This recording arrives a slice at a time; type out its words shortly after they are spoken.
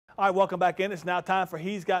All right, welcome back in. It's now time for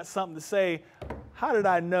He's Got Something to Say. How did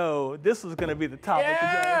I know this was going to be the topic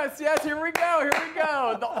today? Yes, here we go.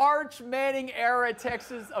 The Arch Manning era at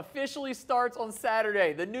Texas officially starts on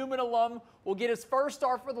Saturday. The Newman alum will get his first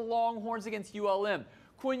start for the Longhorns against ULM.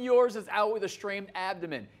 Quinn Ewers is out with a strained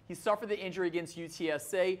abdomen. He suffered the injury against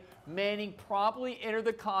UTSA. Manning promptly entered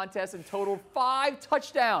the contest and totaled 5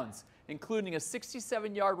 touchdowns, including a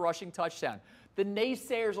 67-yard rushing touchdown. The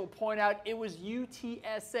naysayers will point out it was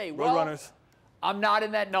UTSA. Well, Roadrunners. I'm not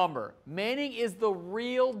in that number. Manning is the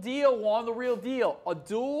real deal, Juan, the real deal. A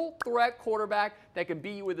dual-threat quarterback that can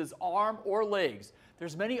beat you with his arm or legs.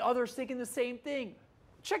 There's many others thinking the same thing.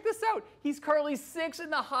 Check this out. He's currently 6th in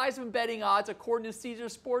the Heisman betting odds according to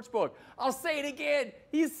Caesars Sportsbook. I'll say it again.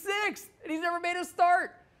 He's 6th, and he's never made a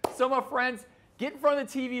start. So, my friends, get in front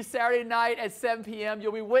of the TV Saturday night at 7 p.m.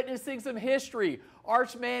 You'll be witnessing some history.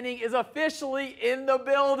 Arch Manning is officially in the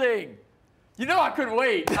building. You know I couldn't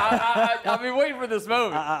wait. I've been waiting for this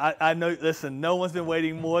moment. I know. Listen, no one's been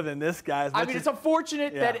waiting more than this guy. I mean, it's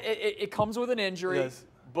unfortunate that it comes with an injury. Yes.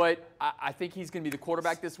 But I think he's going to be the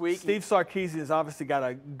quarterback this week. Steve Sarkisian has obviously got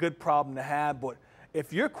a good problem to have, but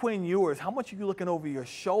if you're Quinn Ewers, how much are you looking over your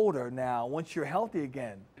shoulder now once you're healthy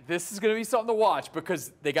again? This is going to be something to watch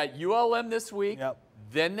because they got ULM this week. Yep.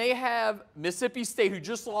 Then they have Mississippi State, who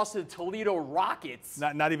just lost to the Toledo Rockets.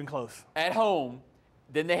 Not even close. At home.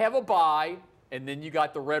 Then they have a bye, and then you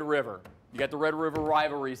got the Red River. You got the Red River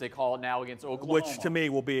rivalries, they call it now, against Oklahoma. Which, to me,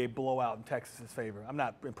 will be a blowout in Texas's favor. I'm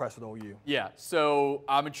not impressed with OU. Yeah, so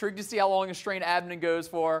I'm intrigued to see how long a strained abdomen goes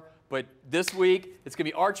for. But this week, it's going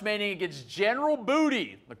to be Arch Manning against General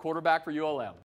Booty, the quarterback for ULM.